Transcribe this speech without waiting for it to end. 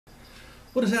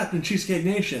What has happened, Cheesecake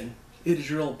Nation? It is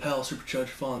your old pal, Super Chudge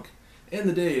Funk, and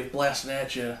the Dave blasting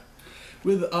at you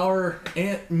with our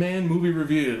Ant-Man movie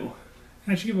review.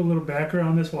 I should give a little background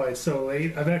on this, why it's so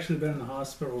late. I've actually been in the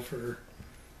hospital for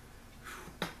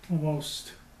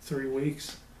almost 3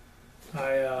 weeks.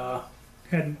 I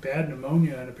had bad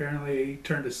pneumonia and apparently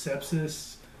turned to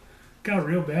sepsis. Got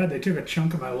real bad. They took a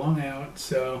chunk of my lung out,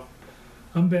 so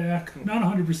I'm back. Not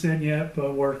 100% yet,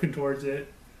 but working towards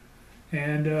it.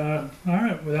 And,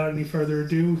 alright, without any further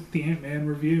ado, the Ant-Man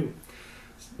review.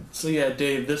 So yeah,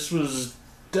 Dave, this was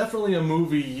definitely a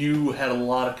movie you had a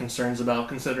lot of concerns about,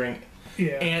 considering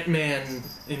Ant-Man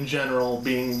in general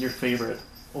being your favorite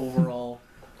overall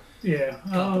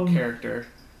comic character.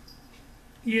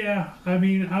 Yeah, I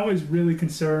mean, I was really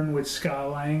concerned with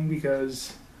Scott Lang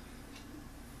because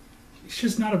he's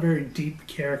just not a very deep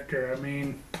character. I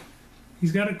mean,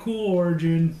 he's got a cool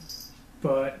origin,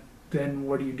 but then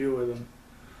what do you do with him?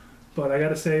 But I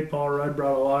gotta say, Paul Rudd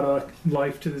brought a lot of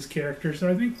life to this character, so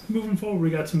I think moving forward we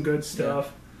got some good stuff.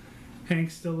 Yeah.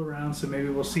 Hank's still around, so maybe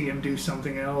we'll see him do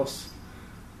something else.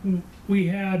 We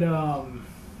had the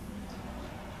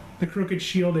Crooked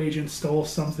Shield agent stole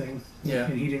something,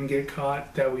 and he didn't get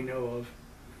caught that we know of.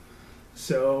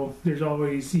 So there's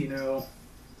always,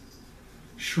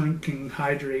 shrinking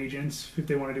Hydra agents if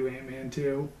they want to do Ant-Man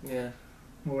 2. Yeah.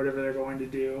 Or whatever they're going to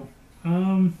do.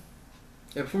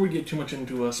 Before we get too much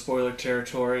into spoiler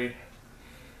territory,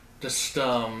 just,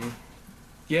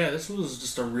 this was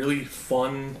just a really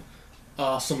fun,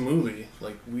 awesome movie.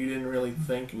 Like, we didn't really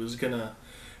think it was gonna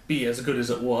be as good as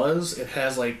it was. It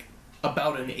has, like,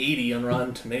 about an 80 on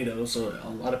Rotten Tomatoes, so a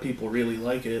lot of people really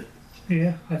like it.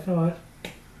 Yeah, I thought,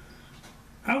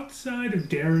 outside of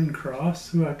Darren Cross,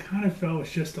 who I kind of felt was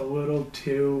just a little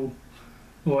too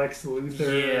Lex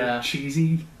Luthor,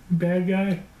 cheesy bad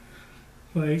guy.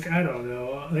 Like, I don't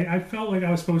know. Like, I felt like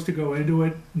I was supposed to go into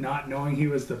it not knowing he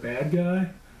was the bad guy.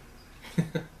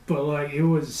 But, like, it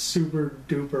was super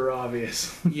duper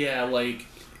obvious. Yeah, like,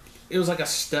 it was like a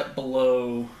step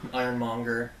below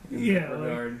Ironmonger in that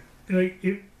regard.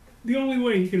 The only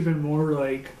way he could have been more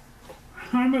like,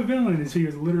 I'm a villain, is he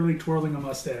was literally twirling a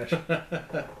mustache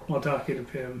while talking to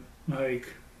Pym. Like,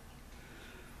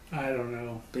 I don't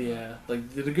know. But yeah,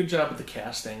 like, did a good job with the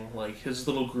casting. Like, his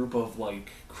little group of, like,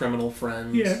 criminal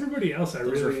friends. Yeah, everybody else I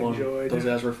really enjoyed. Those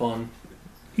guys were fun.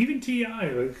 Even T.I.,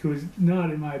 like, who's not,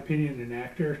 in my opinion, an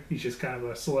actor. He's just kind of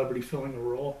a celebrity filling a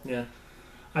role. Yeah.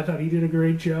 I thought he did a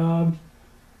great job.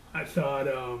 I thought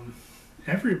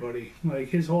everybody, like,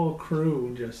 his whole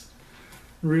crew just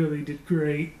really did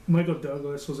great. Michael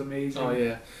Douglas was amazing. Oh,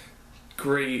 yeah.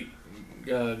 Great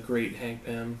Hank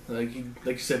Pym. Like you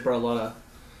said, brought a lot of...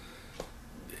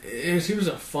 He was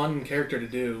a fun character to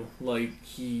do. Like,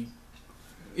 he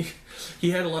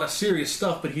had a lot of serious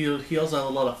stuff, but he also had a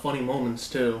lot of funny moments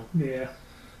too. Yeah.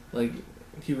 Like,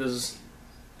 he was...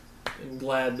 I'm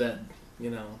glad that,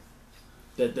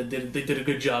 that they did a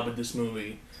good job with this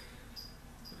movie.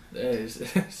 It's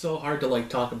so hard to, like,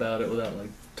 talk about it without, like,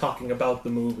 talking about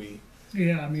the movie.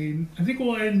 Yeah, I mean, I think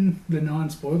we'll end the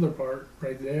non-spoiler part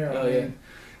right there. I mean,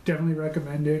 definitely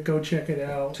recommend it. Go check it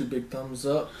out. 2 big thumbs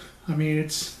up. I mean,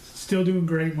 it's still doing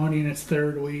great money in its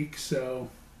 3rd week,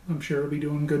 so I'm sure it'll be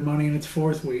doing good money in its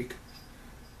 4th week.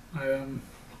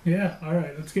 Yeah,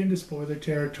 alright, let's get into spoiler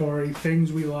territory.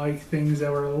 Things we like, things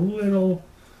that were a little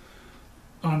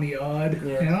on the odd.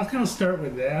 Yeah. And I'll kind of start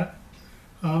with that.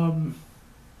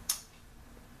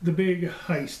 The big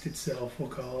heist itself, we'll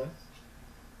call it.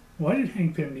 Why did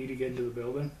Hank Pym need to get into the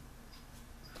building?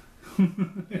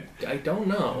 I don't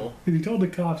know. He told the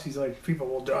cops, he's like, people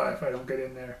will die if I don't get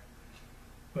in there.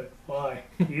 But why?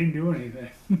 He didn't do anything.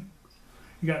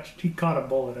 He caught a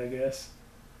bullet, I guess.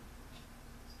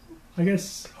 I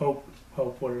guess Hope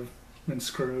would have been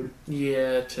screwed.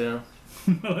 Yeah, too.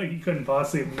 Like, he couldn't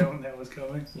possibly have known that was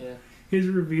coming. Yeah. His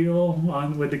reveal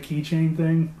with the keychain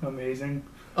thing, amazing.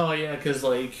 Oh yeah, because,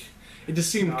 like, it just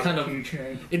seemed kind of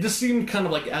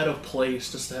like out of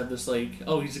place just to have this, like,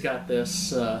 oh, he's got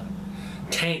this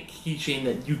tank keychain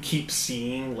that you keep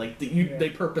seeing, like, they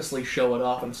purposely show it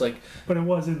off, and it's like, but it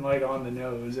wasn't like on the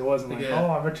nose. It wasn't like,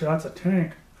 oh, I bet you that's a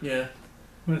tank. Yeah.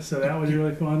 So that was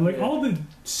really fun. Like, all the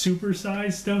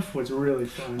supersized stuff was really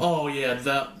fun. Oh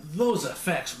yeah, those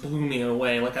effects blew me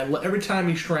away. Like, every time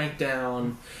he shrank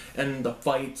down, and the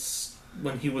fights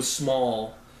when he was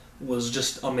small was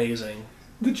just amazing.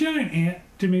 The giant ant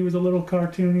to me was a little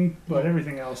cartoony, but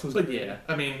everything else was. But great. Yeah,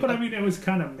 I mean, it was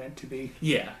kind of meant to be.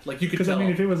 Yeah, like you could tell. Because I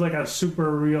mean, if it was like a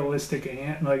super realistic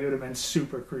ant, like it would have been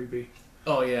super creepy.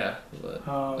 Oh yeah, but,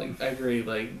 like, I agree.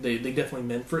 Like they definitely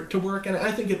meant for it to work, and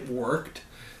I think it worked.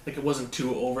 Like, it wasn't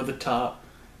too over the top.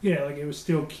 Yeah, like it was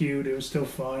still cute. It was still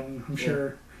fun. I'm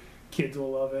sure kids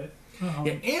will love it.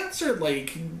 Yeah, ants are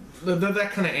like they're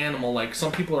that kind of animal. Like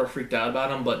some people are freaked out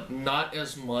about them, but not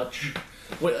as much.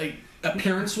 Like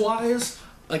appearance wise,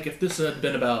 like if this had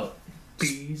been about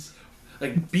bees,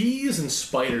 like bees and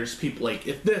spiders, people like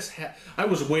if this I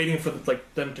was waiting for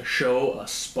them to show a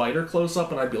spider close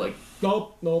up, and I'd be like,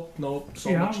 nope. I was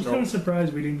kind of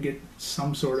surprised we didn't get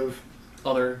some sort of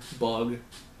other bug.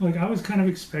 Like I was kind of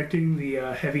expecting the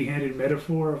heavy-handed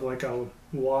metaphor of like a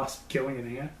wasp killing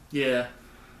an ant. Yeah.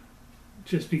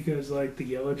 Just because, like, the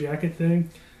Yellow Jacket thing.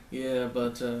 Yeah,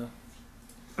 but,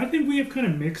 I think we have kind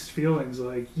of mixed feelings.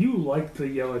 Like, you liked the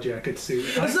Yellow Jacket suit.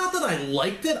 It's not that I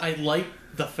liked it. I liked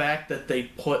the fact that they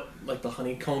put, like, the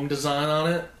honeycomb design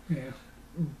on it. Yeah.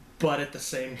 But at the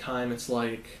same time, it's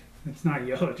like... It's not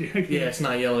Yellow Jacket. Yeah, it's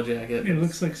not Yellow Jacket. It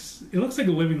looks like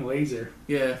a living laser.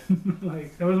 Yeah.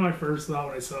 Like, that was my first thought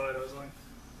when I saw it. I was like,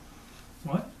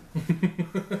 what?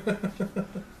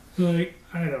 Like,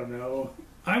 I don't know.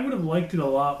 I would have liked it a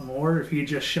lot more if he had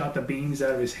just shot the beams out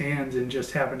of his hands and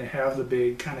just happened to have the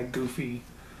big kind of goofy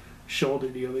shoulder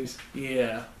dealies.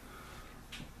 Yeah.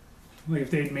 Like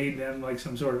if they'd made them like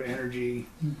some sort of energy.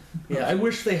 Yeah, I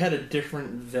wish they had a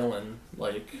different villain.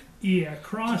 Like. Yeah,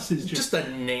 Cross is just a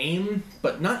name,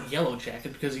 but not Yellow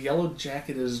Jacket, because Yellow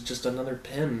Jacket is just another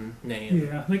Pym name.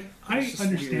 Yeah, like I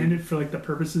understand it for like the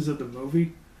purposes of the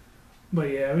movie. But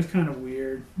yeah, it was kind of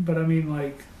weird. But I mean,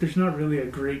 like, there's not really a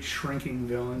great shrinking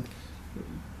villain.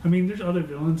 I mean, there's other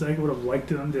villains I would have liked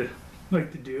them to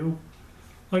do.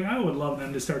 Like, I would love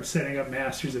them to start setting up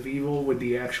Masters of Evil with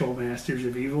the actual Masters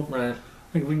of Evil. Right.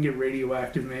 Like, we can get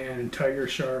Radioactive Man and Tiger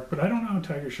Shark, but I don't know how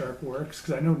Tiger Shark works,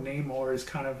 because I know Namor is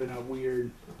kind of in a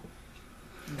weird...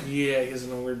 Yeah, he's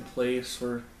in a weird place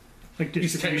where... Like,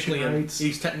 distribution rights.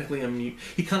 He's technically a mute.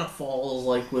 He kind of falls,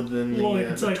 like, within the... Well,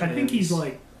 it's like, twins. I think he's,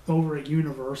 like, over at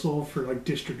Universal for like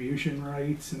distribution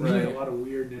rights, and there's like a lot of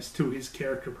weirdness to his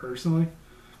character personally,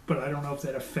 but I don't know if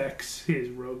that affects his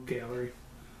rogue gallery,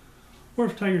 or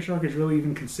if Tiger Shark is really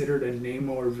even considered a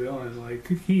Namor villain. Like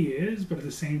he is, but at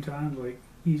the same time, like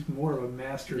he's more of a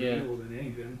master of evil than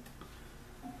anything.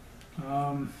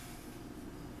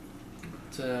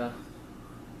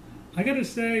 I gotta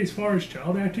say, as far as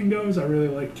child acting goes, I really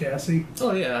like Cassie.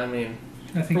 Oh yeah, I mean,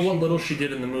 I think for what little she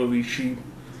did in the movie, she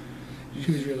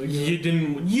was really good.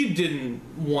 You didn't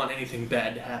want anything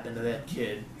bad to happen to that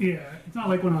kid. Yeah, it's not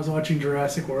like when I was watching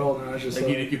Jurassic World and I was just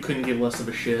like you couldn't give less of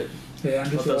a shit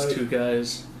about those two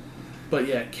guys. But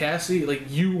yeah, Cassie, like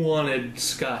you wanted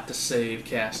Scott to save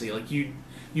Cassie. Like you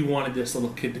wanted this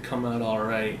little kid to come out all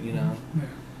right, you know.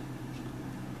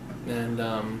 Yeah. And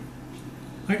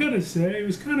I gotta say, it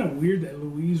was kind of weird that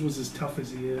Louise was as tough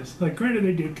as he is. Like, granted,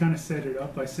 they did kind of set it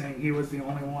up by saying he was the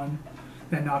only one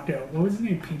that knocked out, what was his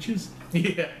name, Peaches?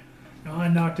 Yeah. No, I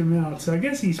knocked him out, so I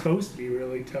guess he's supposed to be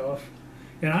really tough.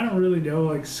 And I don't really know,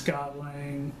 like, Scott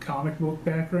Lang comic book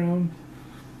background.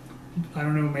 I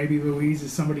don't know, maybe Louise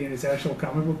is somebody in his actual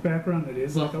comic book background that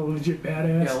is, like, a legit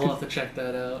badass. Yeah, we'll have to check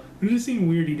that out. It just seemed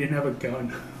weird he didn't have a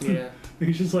gun. Yeah. He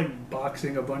was just, like,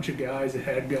 boxing a bunch of guys that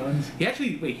had guns.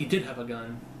 He did have a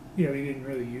gun. Yeah, but he didn't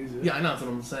really use it. Yeah, I know, that's what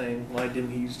I'm saying. Why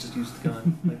didn't he just use the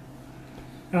gun? Like,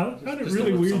 I found it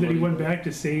really weird that he went back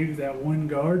to save that one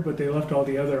guard, but they left all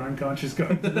the other unconscious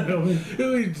guards in the building.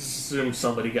 We assume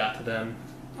somebody got to them.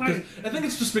 I think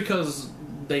it's just because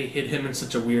they hid him in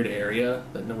such a weird area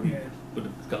that nobody would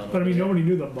have gone. But I mean, nobody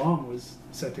knew the bomb was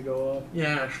set to go off.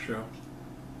 Yeah, that's true.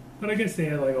 But I guess they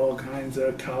had like all kinds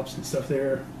of cops and stuff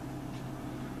there.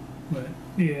 But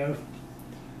yeah.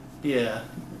 Yeah.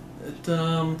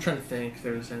 I'm trying to think if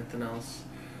there was anything else.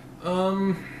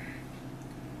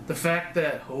 The fact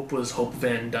that Hope was Hope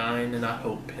Van Dyne and not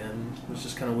Hope Pym was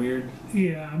just kind of weird.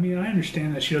 Yeah, I mean, I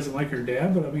understand that she doesn't like her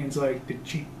dad, but I mean, it's like, did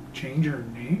she change her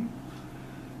name?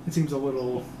 It seems a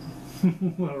little,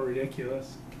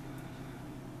 ridiculous.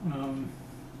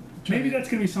 Maybe that's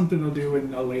going to be something they'll do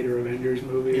in a later Avengers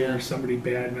movie, or somebody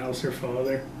badmouths her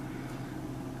father.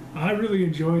 I really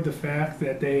enjoyed the fact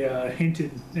that they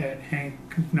hinted at Hank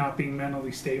not being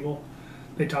mentally stable.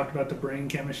 They talked about the brain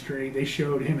chemistry. They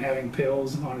showed him having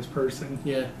pills on his person.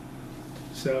 Yeah.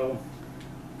 So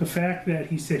the fact that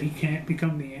he said he can't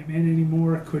become the Ant-Man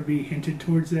anymore could be hinted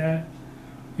towards that.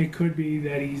 It could be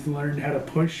that he's learned how to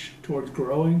push towards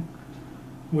growing,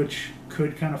 which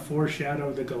could kind of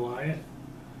foreshadow the Goliath.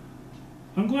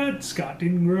 I'm glad Scott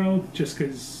didn't grow, just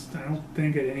because I don't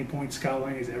think at any point Scott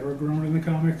Lang has ever grown in the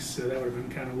comics, so that would have been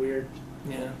kind of weird.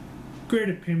 Yeah. Great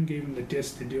if Pym gave him the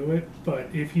disc to do it, but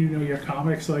if you know your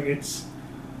comics, like, it's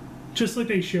just like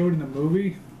they showed in the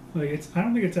movie. Like, I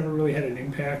don't think it's ever really had an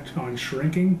impact on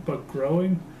shrinking, but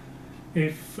growing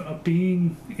if a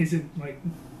being isn't like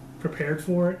prepared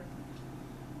for it,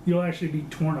 you'll actually be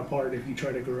torn apart if you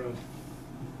try to grow.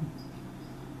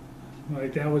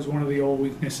 Like that was one of the old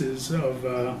weaknesses of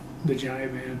the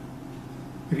giant man.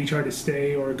 If he tried to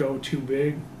stay or go too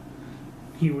big,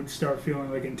 he would start feeling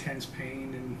like intense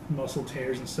pain and muscle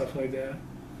tears and stuff like that.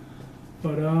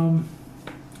 But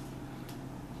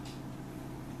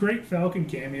great Falcon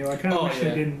cameo. I kind of wish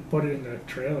they didn't put it in the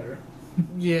trailer.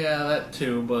 Yeah, that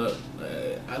too. But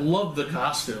I love the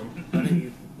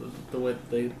costume. The way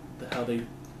how they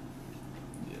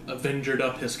Avengered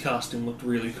up his costume looked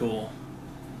really cool.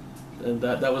 And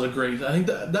that was a great. I think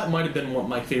that might have been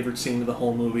my favorite scene of the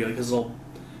whole movie. Like his little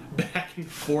back and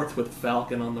forth with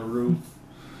Falcon on the roof.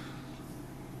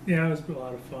 Yeah, it was a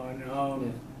lot of fun.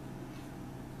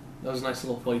 That was a nice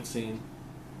little fight scene.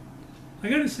 I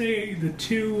gotta say, the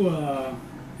two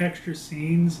extra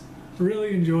scenes, I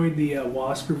really enjoyed the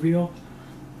Wasp reveal.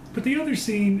 But the other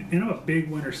scene, and I'm a big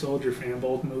Winter Soldier fan,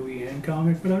 both movie and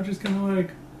comic, but I was just kind of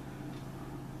like,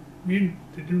 I mean,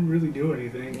 they didn't really do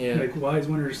anything. Yeah. Like, why is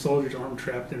Winter Soldier's arm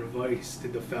trapped in a vice?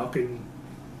 Did the Falcon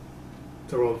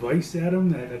throw a vice at him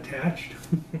that attached?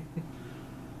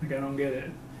 Like, I don't get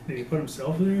it. Did he put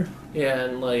himself there? Yeah,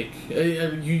 and like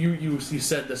you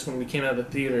said this when we came out of the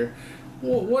theater.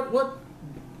 Well, what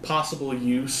possible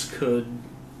use could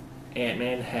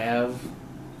Ant-Man have?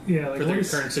 Yeah, like for the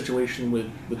current situation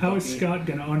with how Bucky? is Scott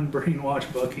gonna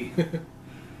unbrainwash Bucky?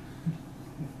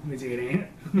 Is he an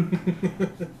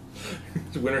ant?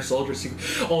 Winter Soldier scene.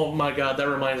 Oh my god, that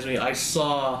reminds me. I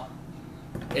saw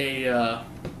a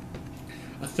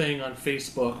thing on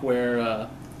Facebook where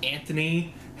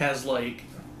Anthony has like,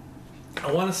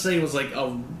 I want to say it was like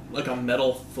a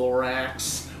metal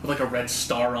thorax with like a red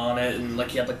star on it, and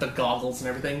like he had like the goggles and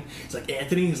everything. He's like,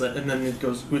 Anthony? He's like, and then it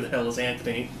goes, who the hell is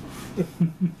Anthony?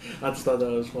 I just thought that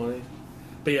was funny.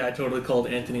 But yeah, I totally called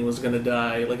Anthony was gonna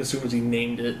die like as soon as he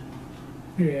named it.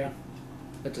 Yeah.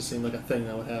 That just seemed like a thing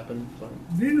that would happen. But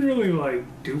didn't really like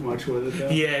do much with it though.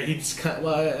 yeah, he just kind of,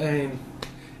 well, I mean,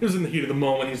 it was in the heat of the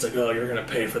moment. He's like, oh, you're gonna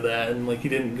pay for that, and like he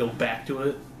didn't go back to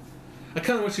it. I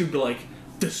kind of wish he would be like,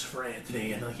 this is for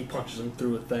Anthony, and like he punches him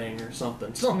through a thing or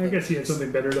something. I guess he had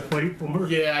something better to fight for.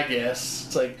 Yeah, I guess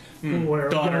it's like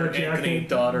daughter Anthony,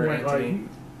 daughter Anthony.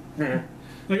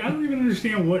 Like I don't even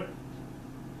understand what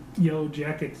Yellow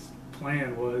Jacket's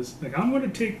plan was. Like I'm going to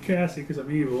take Cassie because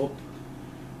I'm evil.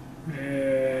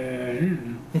 Yeah,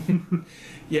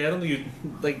 I don't think you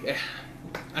like.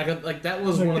 I got like that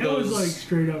was like, one of those. That was like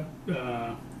straight up.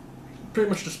 Pretty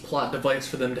much just plot device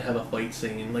for them to have a fight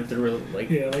scene. Like they're really like.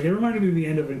 Yeah, like it reminded me of the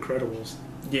end of Incredibles.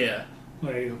 Yeah.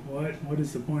 Like what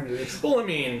is the point of this? Well, I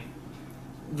mean,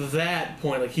 that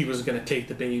point, like he was gonna take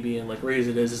the baby and like raise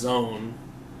it as his own.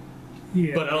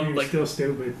 Yeah, but like still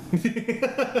stupid.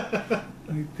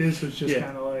 Like this was just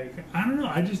kind of like I don't know.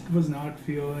 I just was not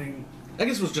feeling. I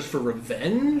guess it was just for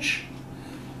revenge.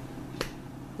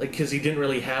 Like, because he didn't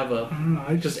really have a... I don't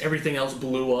know. Just everything else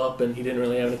blew up, and he didn't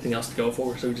really have anything else to go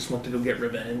for, so he just wanted to go get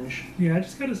revenge. Yeah, I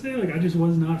just gotta say, like, I just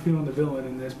was not feeling the villain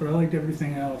in this, but I liked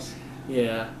everything else.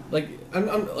 Yeah. Like,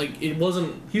 I'm like, it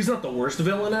wasn't... He's not the worst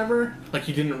villain ever. Like,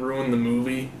 he didn't ruin the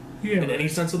movie in any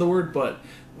sense of the word, but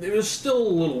it was still a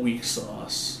little weak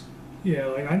sauce. Yeah,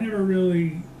 like, I never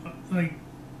really... Like,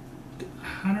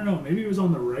 I don't know, maybe it was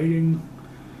on the writing.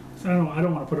 I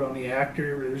don't want to put it on the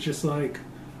actor, but it was just like...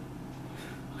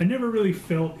 I never really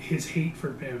felt his hate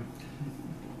for him.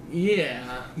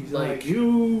 Yeah. He's like,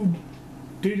 you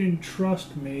didn't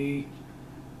trust me,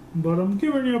 but I'm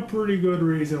giving you a pretty good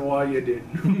reason why you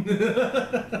didn't.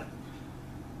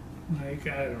 Like,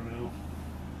 I don't know.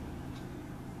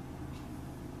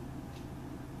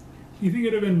 You think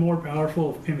it'd have been more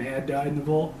powerful if Pym had died in the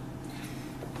vault?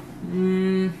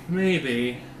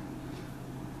 Maybe.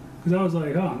 Because I was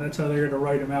like, oh, that's how they're going to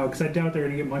write him out. Because I doubt they're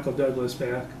going to get Michael Douglas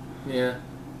back. Yeah.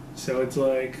 So it's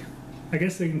like, I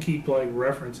guess they can keep like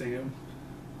referencing him.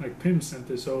 Like Pym sent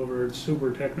this over, it's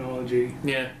super technology.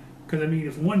 Yeah. Because I mean,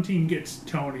 if one team gets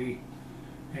Tony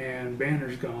and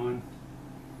Banner's gone,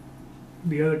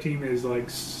 the other team is like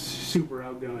super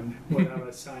outgunned without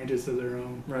a scientist of their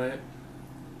own. Right.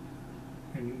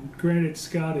 And granted,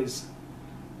 Scott is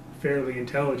fairly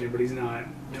intelligent, but he's not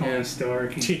Tony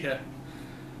Stark. Yeah.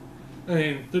 I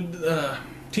mean, the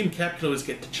Team Cap could always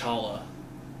get T'Challa.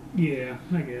 Yeah,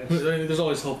 I guess. I mean, there's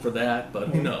always hope for that, but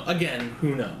who knows? Again,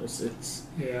 who knows? It's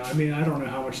yeah. I mean, I don't know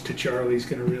how much T'Charlie's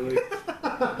gonna really.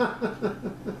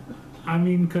 I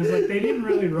mean, because like they didn't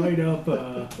really write up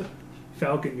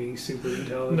Falcon being super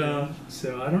intelligent. No.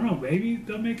 So I don't know. Maybe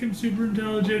they'll make him super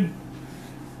intelligent.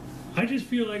 I just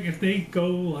feel like if they go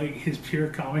like his pure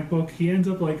comic book, he ends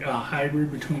up like a hybrid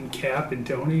between Cap and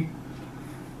Tony.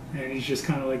 and he's just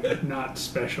kind of like not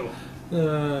special.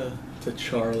 To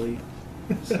Charlie.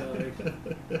 So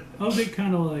like, they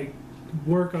kind of like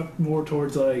work up more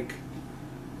towards like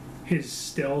his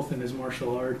stealth and his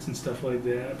martial arts and stuff like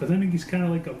that. But then he's kind of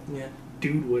like a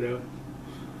dude widow.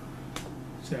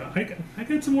 So I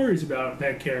got some worries about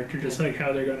that character, just like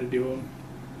how they're going to do him.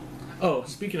 Oh,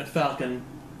 speaking of Falcon,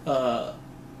 I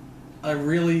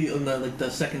really in the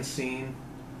second scene,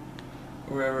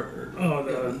 wherever.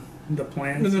 Oh, the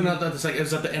plan. No, not the second. It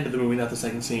was at the end of the movie, not the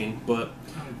second scene. But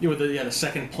the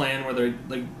second plan where they're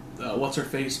like, what's her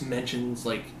face mentions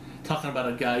like talking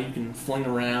about a guy you can fling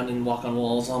around and walk on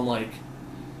walls. I'm like,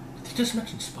 did they just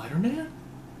mention Spider-Man?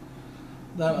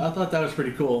 I thought that was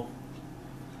pretty cool.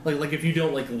 Like if you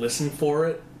don't like listen for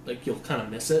it, like you'll kind of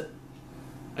miss it.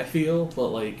 I feel, but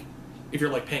like if you're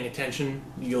like paying attention,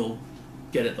 you'll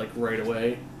get it like right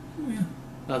away. Yeah.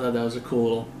 I thought that was a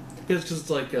cool. Because it's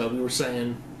like we were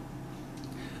saying,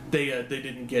 they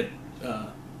didn't get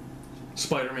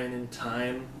Spider-Man in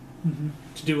time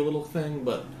to do a little thing,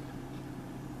 but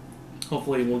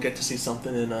hopefully we'll get to see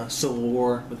something in Civil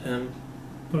War with him.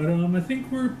 But I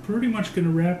think we're pretty much going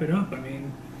to wrap it up. I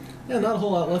mean, yeah, not a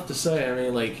whole lot left to say. I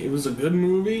mean, like, it was a good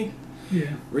movie.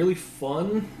 Yeah. Really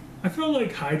fun. I felt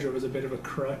like Hydra was a bit of a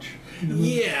crutch.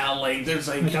 Yeah, like there's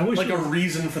like a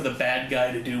reason for the bad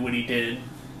guy to do what he did.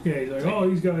 Yeah, he's like, oh,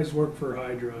 these guys work for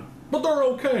Hydra. But they're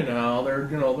okay now. They're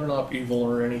they're not evil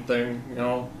or anything. I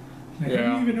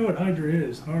don't even know what Hydra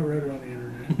is. I read it on the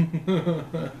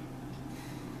internet.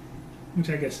 Which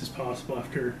I guess is possible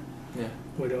after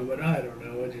Widow, but I don't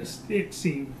know. It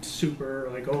seemed super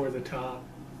like over the top.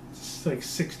 It's like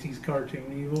 60s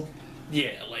cartoon evil.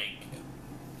 Yeah,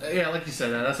 like you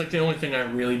said, that's like the only thing I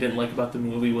really didn't like about the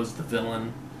movie was the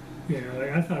villain. Yeah,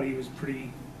 like I thought he was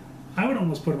pretty. I would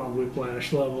almost put him on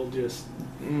Whiplash level. Just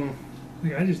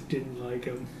like I just didn't like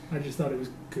him. I just thought it was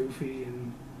goofy,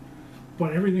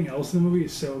 but everything else in the movie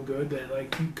is so good that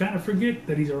like you kind of forget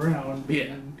that he's around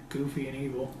being goofy and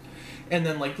evil. And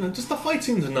then like just the fight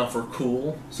scenes enough are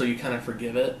cool, so you kind of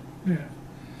forgive it. Yeah.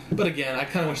 But again, I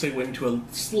kind of wish they went into a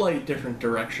slight different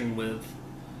direction with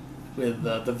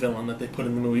the villain that they put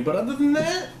in the movie. But other than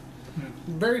that,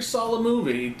 very solid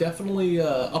movie. Definitely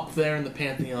up there in the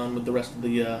pantheon with the rest of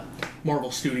the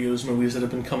Marvel Studios movies that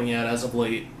have been coming out as of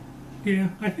late. Yeah,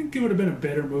 I think it would have been a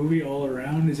better movie all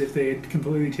around as if they had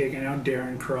completely taken out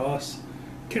Darren Cross,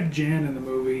 kept Jan in the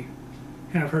movie,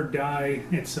 have her die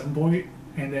at some point,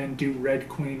 and then do Red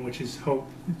Queen, which is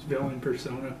Hope's villain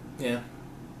persona. Yeah.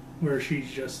 Where she's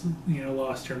just,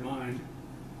 lost her mind.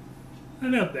 I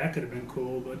know that could have been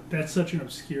cool, but that's such an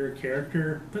obscure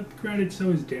character. But granted, so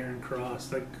is Darren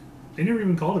Cross. Like, they never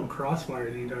even called him Crossfire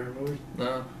the entire movie.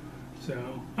 No.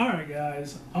 So, alright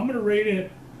guys, I'm going to rate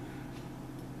it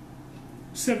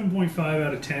 7.5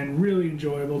 out of 10. Really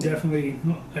enjoyable. Definitely,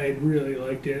 I really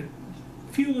liked it.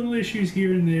 A few little issues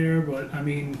here and there, but I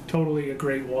mean, totally a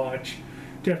great watch.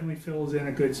 Definitely fills in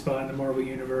a good spot in the Marvel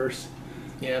Universe.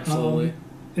 Yeah, absolutely.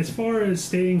 As far as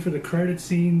staying for the credit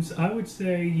scenes, I would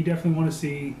say you definitely want to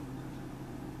see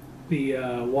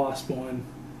the Wasp one.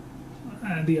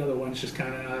 The other one's just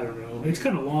kind of, I don't know. It's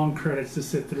kind of long credits to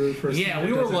sit through for. Yeah,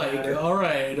 we were like, all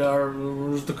right,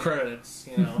 where's the credits?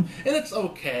 And it's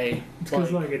okay. It's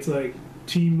because it's like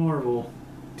Team Marvel,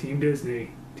 Team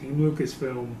Disney, Team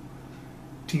Lucasfilm,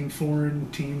 Team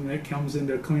Foreign team that comes in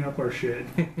to clean up our shit.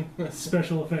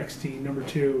 Special effects team number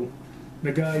 2.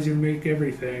 The guys who make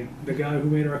everything. The guy who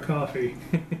made our coffee.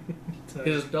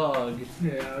 His dog.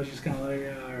 Yeah, I was just kind of like,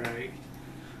 alright.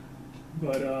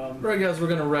 But, right, guys, we're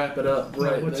going to wrap it up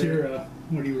right what's there.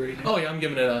 What are you rating? Oh, yeah, I'm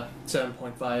giving it a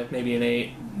 7.5, maybe an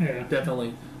 8. Yeah.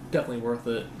 Definitely worth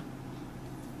it.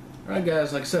 Alright,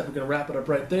 guys, like I said, we're going to wrap it up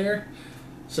right there.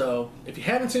 So, if you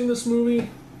haven't seen this movie,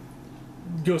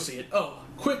 go see it. Oh,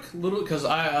 quick little, because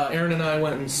Aaron and I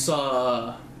went and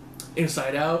saw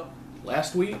Inside Out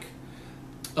last week.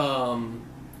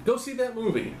 Go see that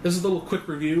movie. This is a little quick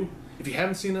review. If you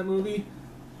haven't seen that movie,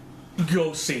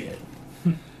 go see it.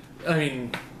 I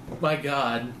mean, my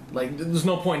God, like, there's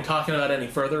no point in talking about it any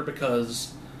further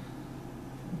because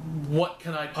what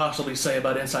can I possibly say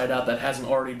about Inside Out that hasn't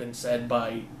already been said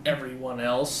by everyone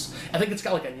else? I think it's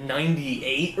got like a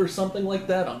 98 or something like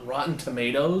that on Rotten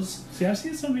Tomatoes. See, I've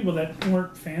seen some people that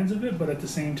weren't fans of it, but at the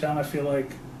same time, I feel like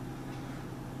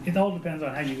it all depends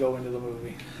on how you go into the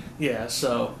movie. Yeah,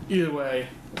 so either way,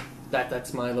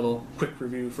 that's my little quick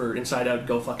review for Inside Out.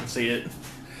 Go fucking see it.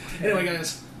 Anyway,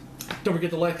 guys, don't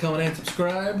forget to like, comment, and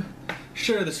subscribe.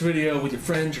 Share this video with your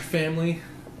friends, your family.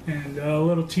 And a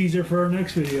little teaser for our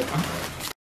next video.